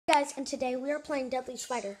Guys, and today we are playing Deadly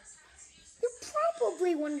Spider. You're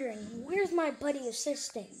probably wondering, where's my buddy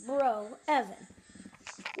assistant, bro, Evan?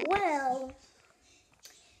 Well,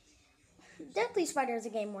 Deadly Spider is a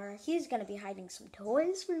game where he's going to be hiding some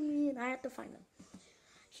toys for me, and I have to find them.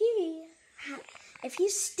 If he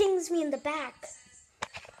stings me in the back,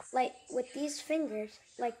 like with these fingers,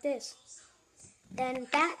 like this, then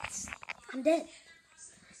I'm dead.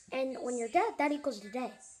 And when you're dead, that equals the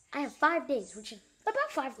day. I have 5 days, which is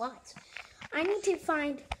about 5 lives. I need to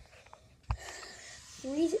find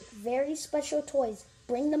 3 very special toys,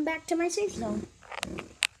 bring them back to my safe zone.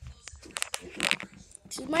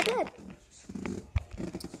 This is my bed.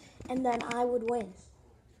 And then I would win.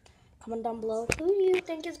 Comment down below who you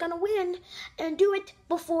think is going to win, and do it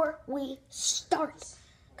before we start.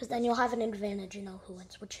 Because then you'll have an advantage, you know who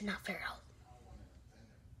wins, which is not fair at all.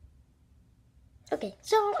 Okay,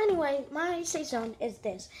 so anyway, my safe zone is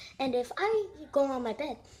this. And if I go on my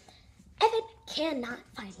bed, Evan cannot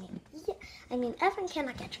find me. Yeah, I mean, Evan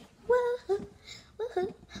cannot catch me. Woohoo,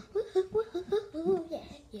 woohoo, woohoo, woohoo,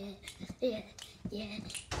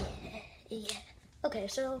 yeah. Okay,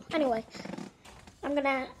 so anyway, I'm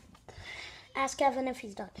gonna ask Evan if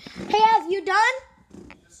he's done. Hey, Ev, you done?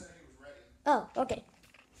 He just said he was ready. Oh, okay.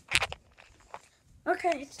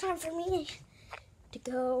 Okay, it's time for me to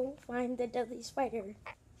go find the Deadly Spider.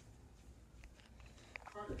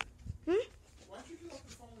 Carter, why'd you get off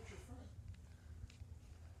the phone with your friend?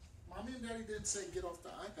 Mommy and Daddy didn't say get off the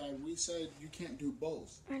iPad. We said you can't do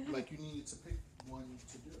both. I know. Like you needed to pick one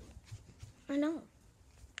to do. I know.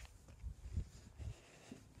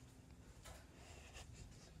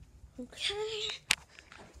 Okay.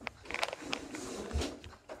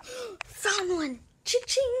 Found one.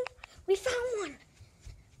 Ching! We found one.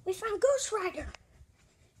 We found Ghost Rider.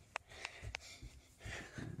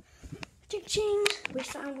 Ching! We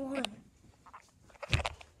found one.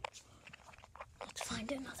 Let's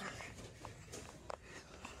find another.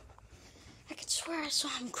 I could swear I saw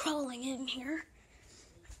him crawling in here.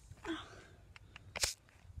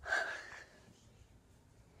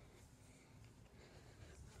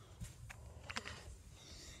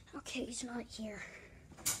 Okay, he's not here.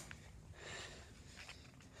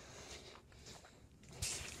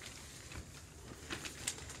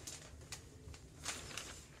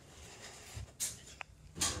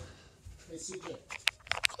 Hey, CJ.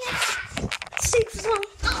 Safe zone.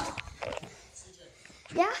 Oh. CJ.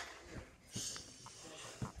 Yeah?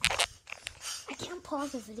 I can't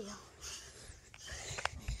pause the video.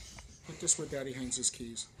 Put this where Daddy hangs his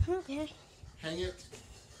keys. Okay. Hang it.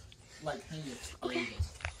 Like hang it. Okay. There you go.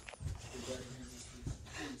 Where Daddy hangs his keys.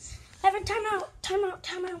 Please. Evan, time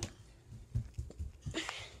out.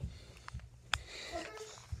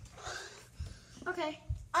 Okay.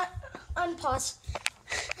 Unpause.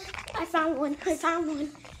 I found one. No!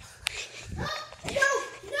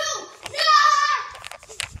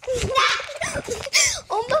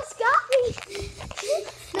 Almost got me.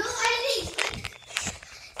 No, I didn't.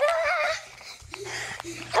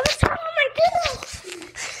 I was talking about my tail.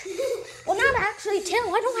 Well, not actually tail. I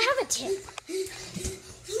don't have a tail.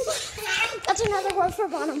 That's another word for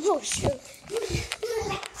bottom. Oh, shoot.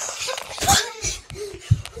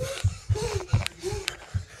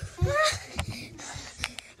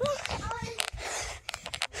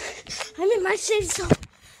 I'm in my safe zone.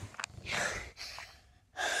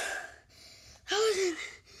 I was in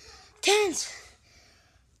tense.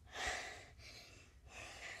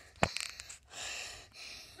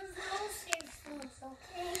 There's no safe zones,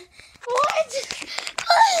 okay? What?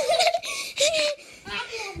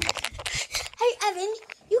 Hey, Evan,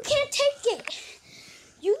 you can't take it.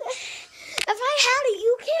 If I had it,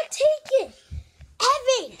 you can't take it.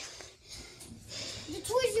 Evan! The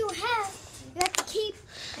toys you have to keep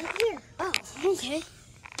in here. Oh, okay.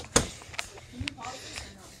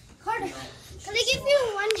 Carter, can I give you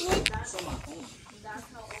one hint? It's on my phone.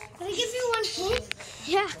 Can I give you one hint?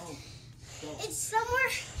 Yeah. It's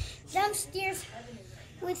somewhere downstairs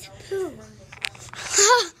with poo.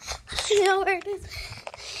 I know where it is.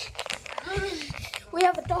 We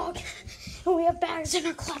have a dog, and we have bags in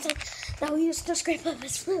our closet that we used to scrape up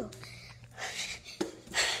his poo.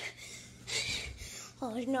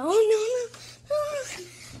 Oh, no.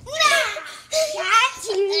 Got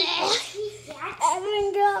you. Evan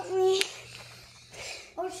got me.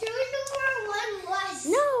 Or should we know where one was?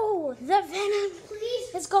 No, the venom Please,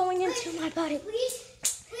 is going into my body. please,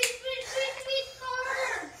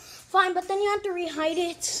 Carter. Fine, but then you have to rehide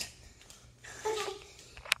it. Okay.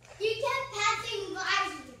 You kept passing by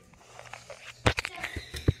me.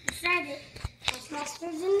 Said it.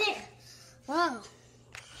 Ghostbusters in there. Wow.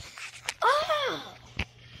 Oh.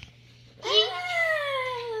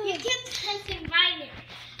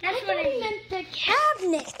 That's what I meant the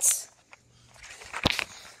cabinet.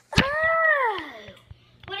 Oh.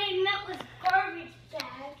 What I meant was garbage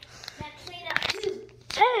bag that cleaned up too.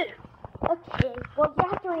 Oh. Okay. Well, you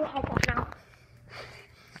have to rehide that now.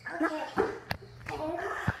 Okay.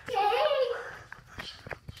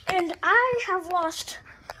 And I have lost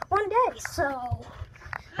one day, so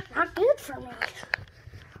not good for me.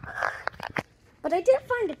 But I did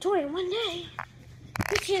find a toy in one day,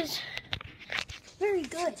 which is very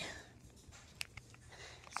good.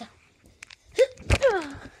 So,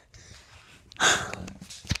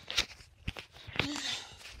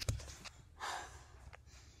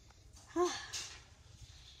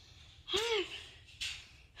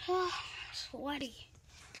 sweaty.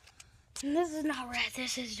 And this is not red,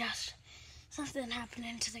 this is just something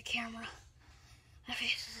happening to the camera. My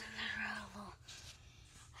face is miserable.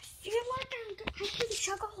 I feel like I can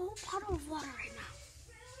chug a whole bottle of water right now.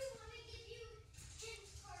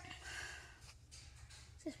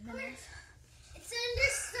 This is nice. It's in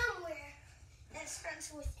this somewhere that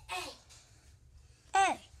starts with A.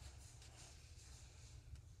 A.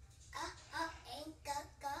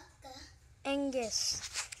 Angus.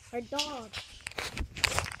 Our dog.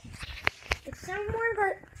 It's somewhere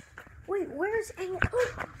that... Wait, where's Angus?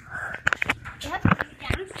 Oh. Yep,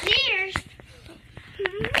 downstairs.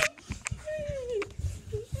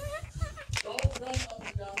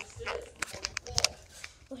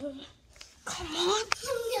 Come on.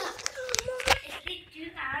 Is it too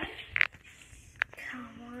loud? Come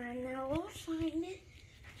on, now we'll find it.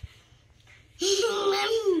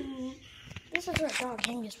 This is our dog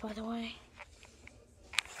Angus, by the way.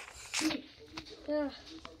 Yeah.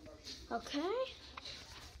 Okay.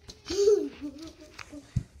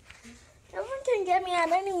 Everyone can get me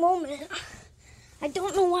at any moment. I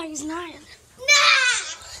don't know why he's not. No!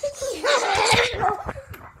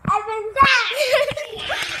 Evan, that!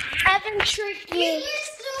 Evan tricked me. You're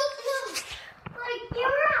so close. Like, you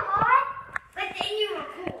were hot, but then you were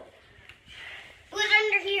cool. It was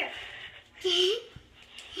under here.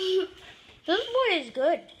 This boy is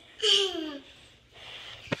good.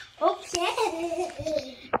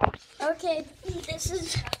 Okay. Okay, this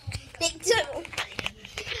is big two.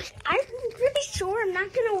 I'm pretty sure I'm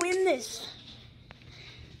not gonna win this.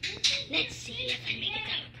 Let's see if I make it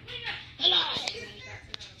out alive.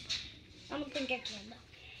 I don't think I can though.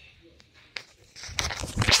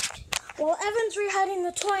 While Evan's rehiding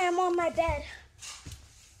the toy, I'm on my bed.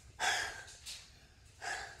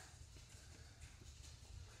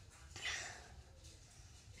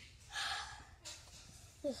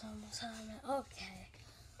 This is almost happened. Okay.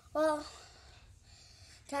 Well,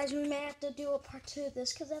 guys, we may have to do a part 2 of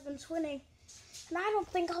this because Evan's winning. And I don't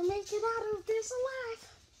think I'll make it out of this alive.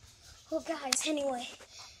 Well, guys, anyway,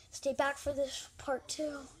 stay back for this part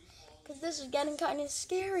 2 because this is getting kind of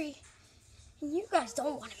scary. And you guys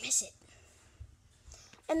don't want to miss it.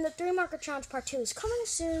 And the 3 marker challenge part 2 is coming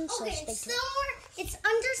soon, so Okay, stay tuned. it's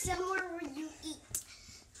under somewhere where you eat.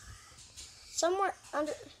 Somewhere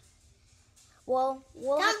under... Well,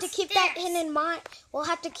 we'll have to keep that hidden in mind. We'll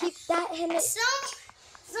have to keep that hidden...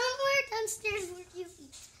 Somewhere downstairs where you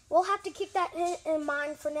eat. We'll have to keep that in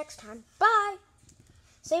mind for next time. Bye.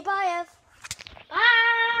 Say bye, Ev.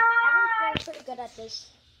 Bye. Evan's pretty good at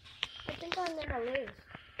this. I think I'm gonna lose.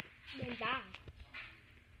 Then die.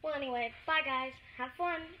 Well, anyway, bye guys. Have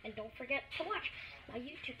fun, and don't forget to watch my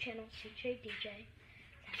YouTube channel, CJ DJ.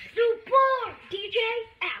 Super DJ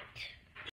out.